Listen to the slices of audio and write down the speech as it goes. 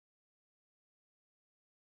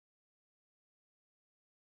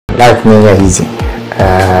life me easy.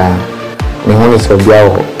 Me want to be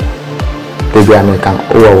our baby American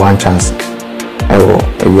over one chance. I will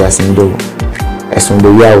we are single. As soon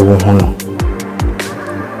the year we won.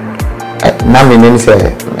 Now me name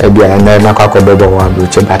say be a na kwa bobo wa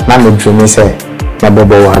bruche, but now me dream say na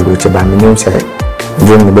bobo wa bruche, but me name say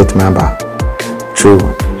dream the bit member. True.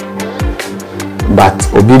 But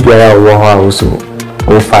obi biara wo ho also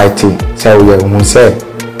o fighting say we won say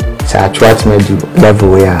attract me do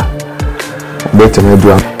level where better me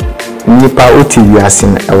do nipa oti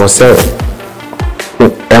wiasin I was say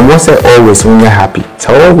and was say always when you're happy,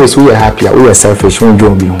 so always we are happy, we are selfish when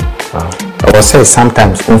you be home. I was say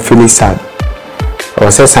sometimes when feel sad, I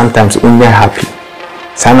was say sometimes when you're happy,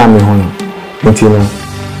 sana me home, you know.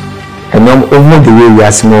 And now the way we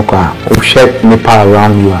are smoker, we shake nipa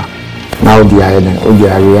around you are now the island, all the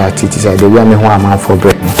reality is the way me home am for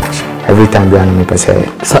bread. Every time we are me per se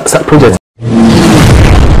project.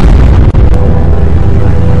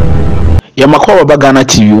 Yamakwa Bagana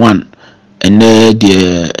TV1 and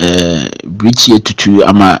the bridge to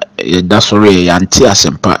ama that's sorry anti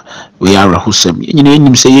asempa we are husem you know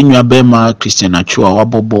him say you abema Christian Achua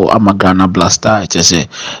wabobo ama Ghana blaster it say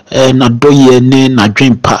na doye ne na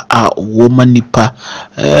dwempa a woman nipa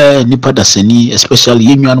nipa dasani especially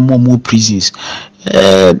you no more prisons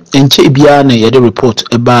enche bia na ye report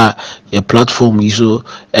eba your platform iso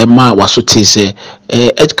ema wasote say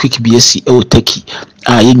earthquake biasi e otaki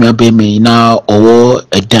you abema na owo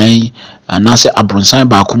edan anase abronsan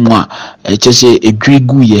ba komo a chese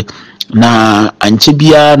edwegu ye na anche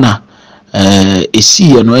bia na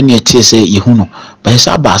esi ye no ene chese yehuno ba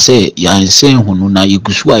hesa ba se ya nsen hunu na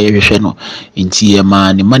yegusu a yehwe no nti ye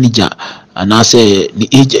ma ne manager anase ni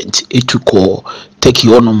agent etuko take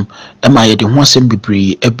onum ema ye de ho asem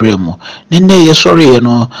bibre ebremo ne ye sorry ye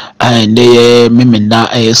no ne ye memenda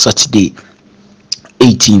Saturday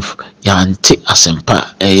 18th ya anti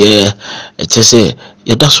asempa chese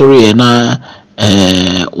ya da sorry ye na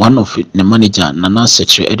one of the manager nana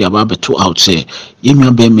secretary area ba beto out say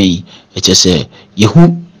yemia be me chese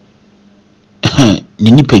yehu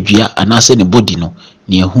ni nipadua anase ne body no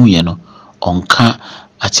ne yehu ye no onka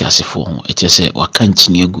ati asefo ho chese waka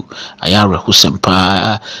nchini egu ayare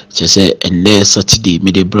husempa chese ende Saturday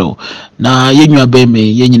mede bro na yenwa be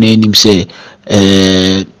me yenyina enim say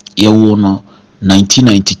yewo no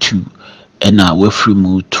 1992 and now we're from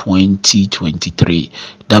 2023.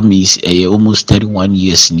 That means almost 31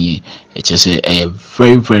 years near. It's just a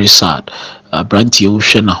very sad. Branty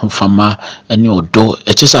ocean a fama and your door.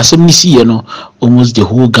 It's just as me see, you know, almost the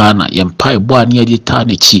whole Ghana, Empire, boy near the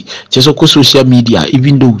Tanichi. Just of course, social media,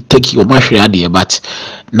 even though take your much idea, but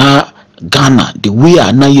now Ghana, the way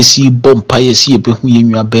I now you see bomb pie, see a who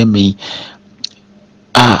you are me.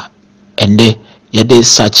 And there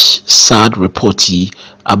such sad reporty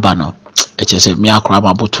abano. Just me akra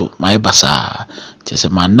maboto my basa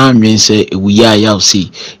just man na nwen say we ya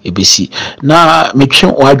see ebesi na metwe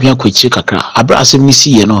o adwen kwachi kakra abra asem ni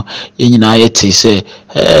si ye no yenyina yete say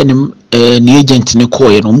ni agent ne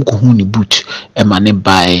call ye no mko hu ni boot e ma ne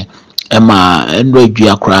buy e ma ndo adwi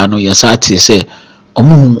akra no ye sa te say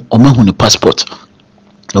omahu ni passport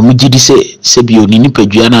omugidi se bi oni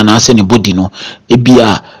nipadua na ase ne body no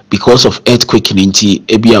ebia because of earthquake nti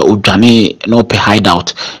ebia odwane no pe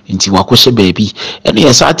hideout nti wakose baby and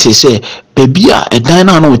yes ati say baby a edan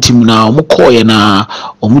na otim na omukoye na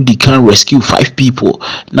omudi can rescue 5 people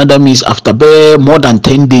now that means after more than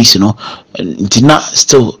 10 days you know nti na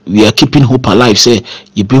still we are keeping hope alive say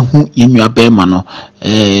ye be hu yenwa be ma no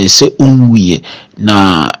say onwuye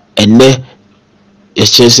na enne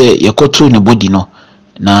say yekoto ne body no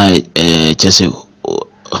na chese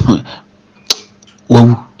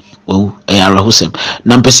wow arahusem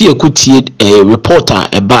na mpese yakutie reporter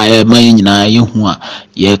eba ma nyina yehu a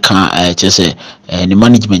ye ka chese ni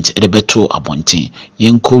management e beto abonten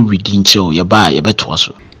yenko widinche ye ba ye beto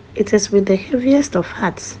so. It is with the heaviest of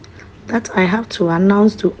hearts that I have to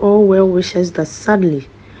announce to all well wishers that sadly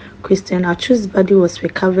Christian Atsu's body was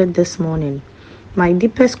recovered this morning. My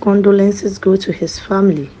deepest condolences go to his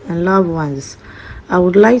family and loved ones. I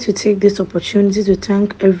would like to take this opportunity to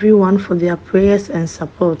thank everyone for their prayers and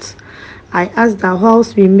support. I ask that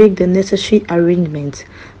whilst we make the necessary arrangements,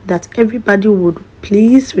 that everybody would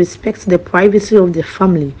please respect the privacy of the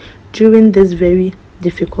family during this very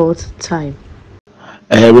difficult time.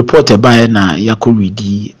 Reporter by na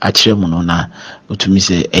yakoridi achremuno na utumi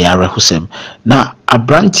se eyarehusem na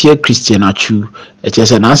abrantie Christian Atsu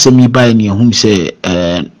etese na asemi by na ehum se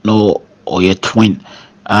no oye twin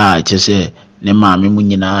just ne maame mu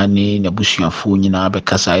nyinaa ne n'abusuafo nyinaa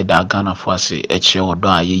bɛkasa ɛda Ghana fo ase ɛkyerɛ ɔdɔ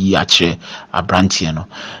a yɛyi akyerɛ abranteɛ no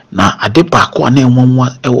na ade baako a na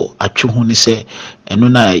ɛnwanwa ɛwɔ atwe ho ne sɛ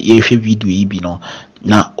ɛno na yɛhwɛ video yi bi no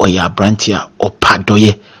na ɔyɛ abranteɛ a ɔpa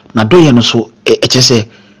dɔyɛ na dɔyɛ no so ɛkyɛ sɛ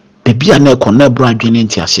bebi a na ɛkɔ na ɛbro adwene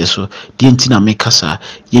nti aseɛ so deɛ nti na mekasa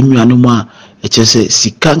yɛnwua no mu a ɛkyɛ sɛ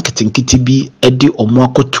sika nketenkete bi ɛde ɔmo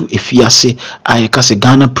akɔto efiase a yɛka sɛ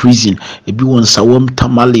Ghana prison ebi wɔ nsawam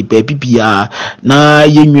tamale baabi bia na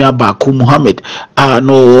yɛnwua baako Mohammed a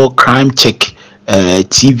no crime check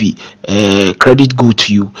TV credit go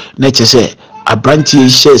to you na ɛkyɛ sɛ abranteɛ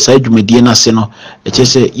hyɛ saa dwumadie no ase no ɛkyɛ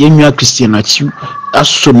sɛ yɛnwua Christian Atsu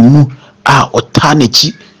asɔ ne mu a ɔtaa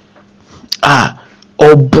n'akyi a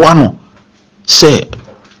obuano say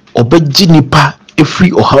obegye nipa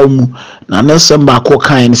efri ohaw mu na nasem ba ko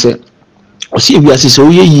kan se osi ewiase se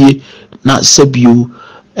oyeye na sabio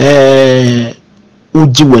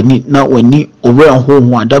uji wani na wani owe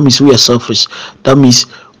ho that means we are selfish that means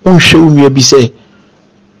unhwe unua bi se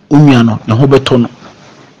unua no ne ho beto no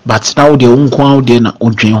but now the unko de na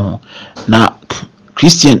odwen ho na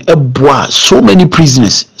Christian eboa so many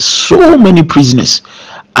prisoners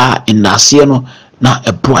are in Nasia no na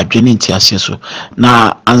ebo adwene ntiase so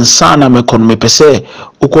na ansa na mekono pese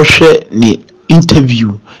ukohwe ni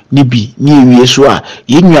interview ni bi ni ewie so a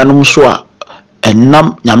yennuanom so a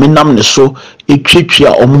enam nyame nam ne so etwetwe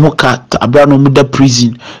a omo ka abra no da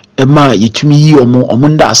prison ema yetumi yi omo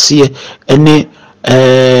nda ase ene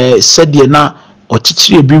sedie na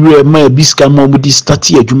ochichire biwe ma biska ma obudi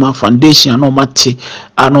start adwuma foundation na omate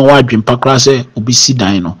ano wadwen pakra se obisi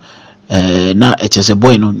dan no na echese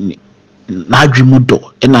boy no na adwemu do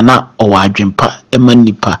ena na owa adwempa ema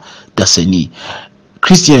nipa dasani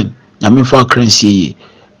Christian nyame fa kransie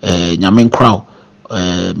nyame crowd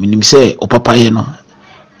minim se opapa ye no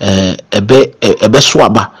ebe so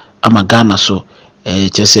aba ama Ghana so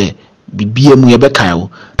chese bibia mu ye be kai wo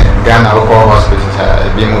Ghana local hospital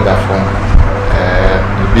ebi mu da fon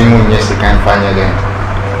ebi mu nye sekan fanya den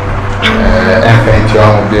enfant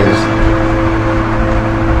yo bills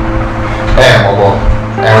mobo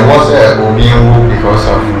and was being because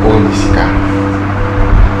of Onisika.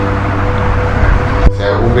 So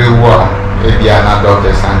Ube war Ebiana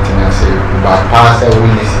Doctor Santina say but pass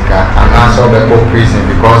Unisika and answer the prison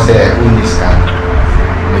because Unisika.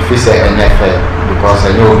 If he say NFL because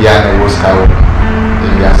I know Biana was cow.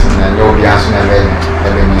 Ibiasun and no Biasun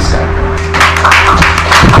Ebenezer.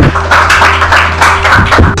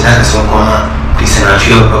 That is so common. This is not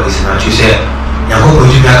true, but it's not you say.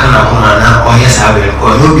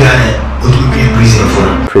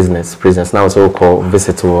 Prisoners now so called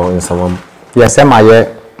visitor in someone. Yes, my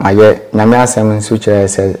Namia Simon Sucher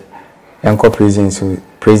said, Uncle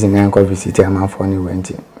prison uncle visitor man for any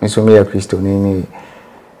went. Miss Omea Christo name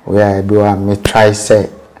where I may try say,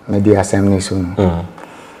 maybe assembly soon.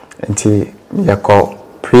 Until you call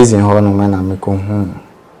prison hall no man and me come home.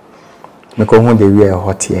 Me come home the real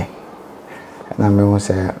hot here. And I may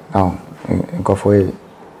say, oh. Go for a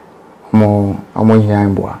more here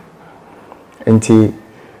in Boa. And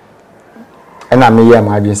I may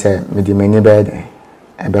imagine say, with the many bed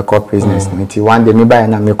and back up business. Until one day, me buy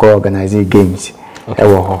and I make organizing games.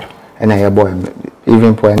 And I boy,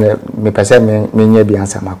 even for me, perceive me be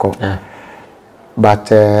answer my call. But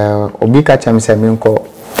Obika Cham said, me call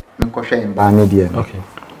shame by media. Okay.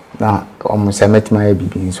 Now, almost I met my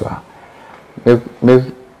baby in so.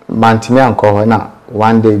 Me, Mantime uncle now.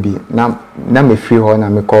 One day be now me free her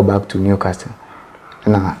and me call back to Newcastle.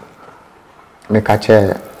 Na me catch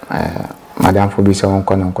Madam for be so on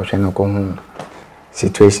question no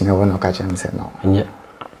situation I want to catch him say no. Yeah.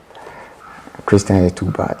 Christian is too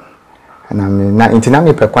bad. And I mean na intina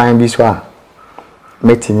me pekwan bi so a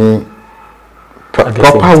met me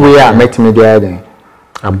proper way a met me there then.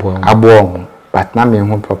 Abo but na me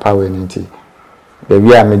hu proper way nti.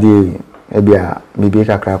 Baby a me dey ebia bibi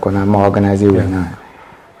kakra ko na ma organize we na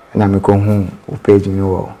na me ko hu page ni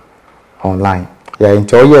wo online yeah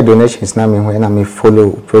into all your donations na me hu na me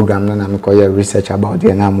follow program na me ko research about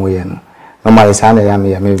the na mo ye no normally say na ya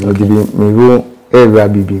me no di me ru area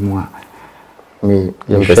bibi mu a me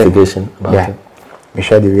investigation about it me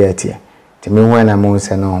share the reality ti me hu na mo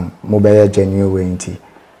say no mo be ya genuine way nti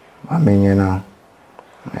ma me na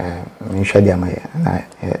me share the amaye na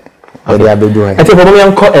I think probably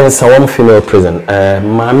uncle and someone female prison.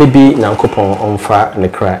 Maybe Nankopon on far and the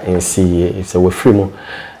cry and see it's a free mo.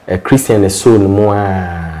 A Christian is so more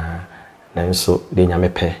than so the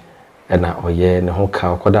Yamepe and now yeah, the whole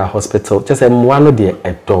cow Koda hospital. Just a one of the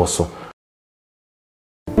a dorsal.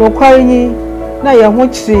 Mokwani na ya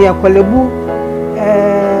hochi ya kwalebu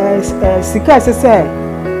sika sese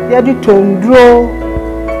yɛde tondro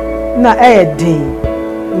na ɛyɛ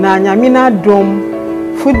na nyamina dom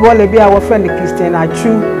football bi a wɔfrɛ no Christian Atsu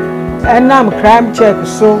ɛnam crime check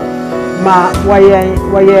so ma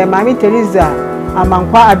wɔyɛ Mami Teresa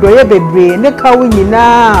amankwa adoye bebre ne kawo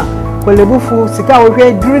nyina kolebufu sika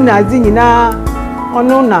wohwe duru na zi nyina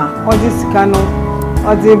ono na odi sika no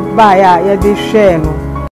odi ba ya yɛde hwɛ no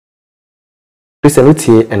Christian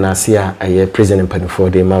utie enase a aye president mpanifo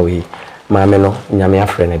de ma we maame no nyame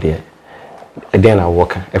afrɛ ne de eden na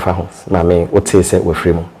woka efa ho maame wote se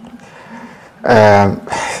wafrɛ mu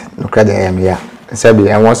no krade am ya sabi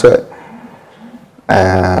en wo so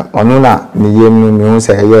ono na me yem me hu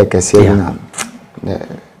se ye kese na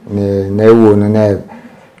na ewo no na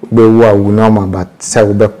be wo awu no ma but say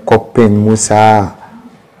we be coping musa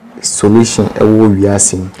solution ewo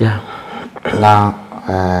wiasim na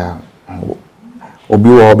obi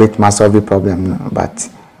wo bit ma solve problem no but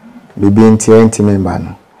bibi nti member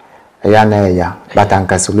no eya na eya but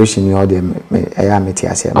anka solution yo de eya meti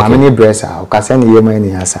ase ma many bresa o ka se ne yema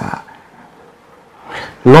ni asa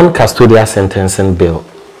non-custodial sentencing bill.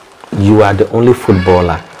 You are the only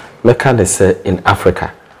footballer meka de say in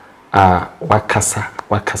Africa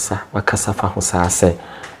wakasa fa ho say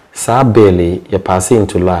sa bill ye pass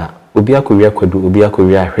into law obi akowia kwadu obi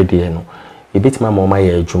akowia ahwede no ebitima ma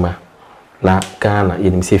ye adwuma na Ghana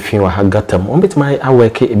yenim se fi wa ha gatam obitima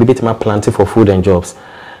aweke ebitima plant for food and jobs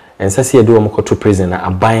and say ye do om to prison na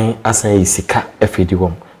aban asan yisika afidi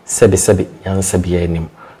wom sebe yansa bia enim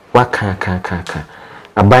waka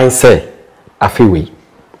aban say afiwe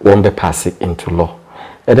won be pass into law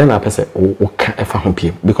and then I say o ka efa ho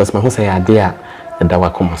piem because my who say ade a da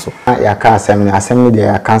wakoma so ya ka asem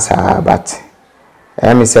dey cancer but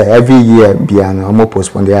me say every year bia no mo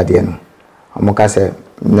postpone the ade no omo ka say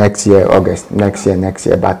next year August next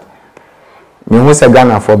year but me who say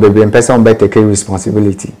Ghana for baby person better take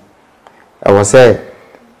responsibility I was say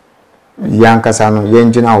young kasano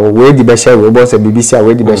yenjina we di be share we boss BBC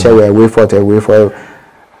we di be share we for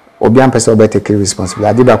obian person better take responsibility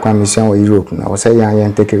adi ba kwa mission we Europe na I was say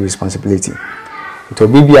yan take responsibility to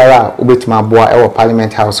bibiara obetuma boa e wo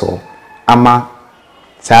parliament house o ama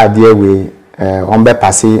sa de we on be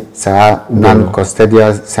passer sa non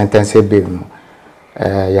custodial sentence bill no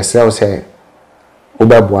yourself say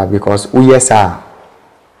obeboa because uyesa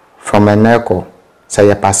from eneko say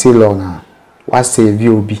ya passer law na what save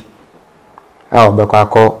you be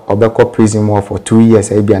obeko prison more for 2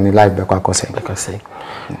 years e bia ni life beko akose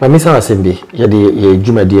ma misa wasembi ye de ye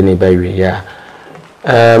djuma de ne baywe ya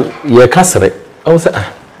ye kasre I was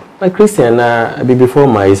my Christian be before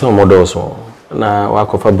my son models na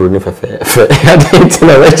wakofa bruni fefe I didn't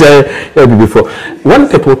know be before when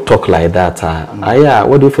people talk like that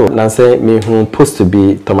what do you feel na say me who supposed to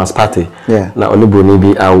be Thomas Party na only bruni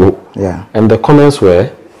be awo and the comments were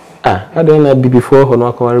I don't be before hono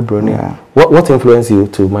akwari bruni what influenced you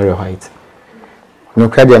to marry white no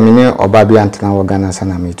krade me oba bi antena wo Ghana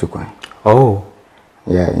sana me to kwan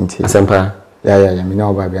inti asempa me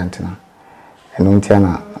oba bi antena eno ntia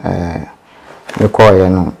na me ko ye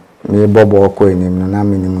no me bobo ko enim no na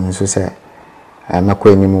me nim nso se me ko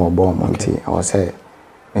enim wo bo mo nti I say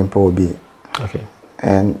empo obi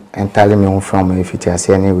and tell me from if it is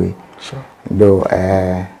anyway though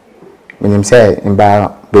menim say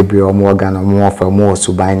imba baby o mo Ghana mo for mo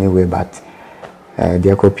suban anyway but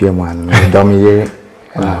dia ko pie mo an dom ye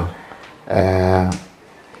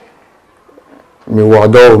mi wo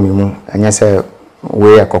do mi mu anya say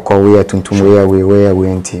we akoko we tuntum we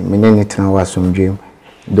enti me ne tena wasomdwem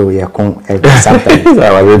do ye kon sometimes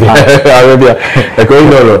already ko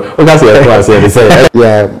no o ka say ko say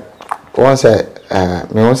say once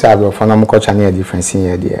me once abro for na mo culture na difference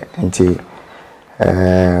here there enti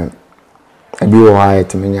bi wo ha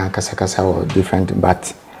etiminya kasa wo different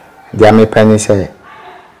but dia me penny say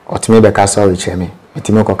otime be ka sorry che me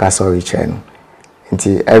etime ko ka sorry che no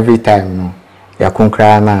nti every time no ya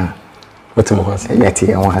konkra na otime ho ase yeti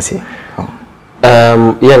e ho ase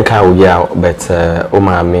yenka wo ya but o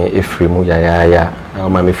ma me efrimu ya o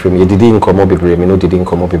ma me efrimu ye didi nkomo bebre me no didi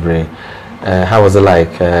nkomo bebre how was it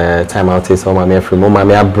like time out is o ma me efrimu o ma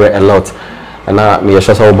me abre a lot and now me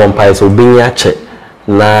sure so bomb pie so binya che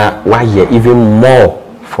na why even more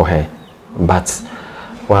for her but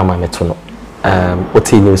wa ma me to no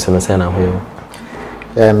what you news and say na ho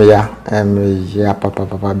me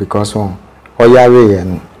papa because oya we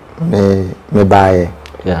me buy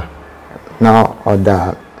now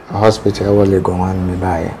other hospital will go on me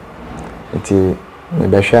buy it me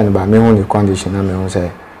be ba me hu the condition na me hu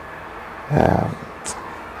say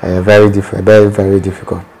very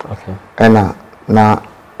difficult and na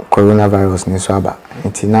coronavirus ni so aba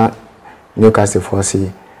it na Newcastle for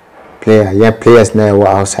see players now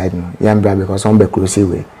outside no. Because on be close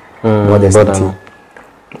way. But the city.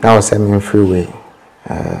 Now send me freeway.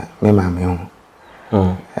 Me mama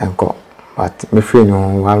home. Enko. But me free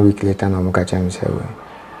no 1 week later na mo catch me say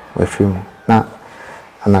we free mo. Na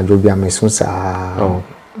ana jobi am so sa.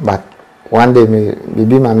 But one day me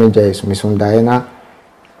bibi mama is me so die na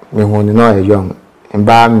me hon no young.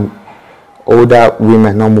 Mba older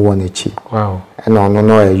women no more want cheap. Wow. And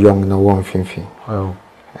no young no one fin. Wow.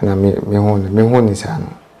 And me hon is ano.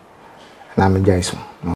 Na me guys.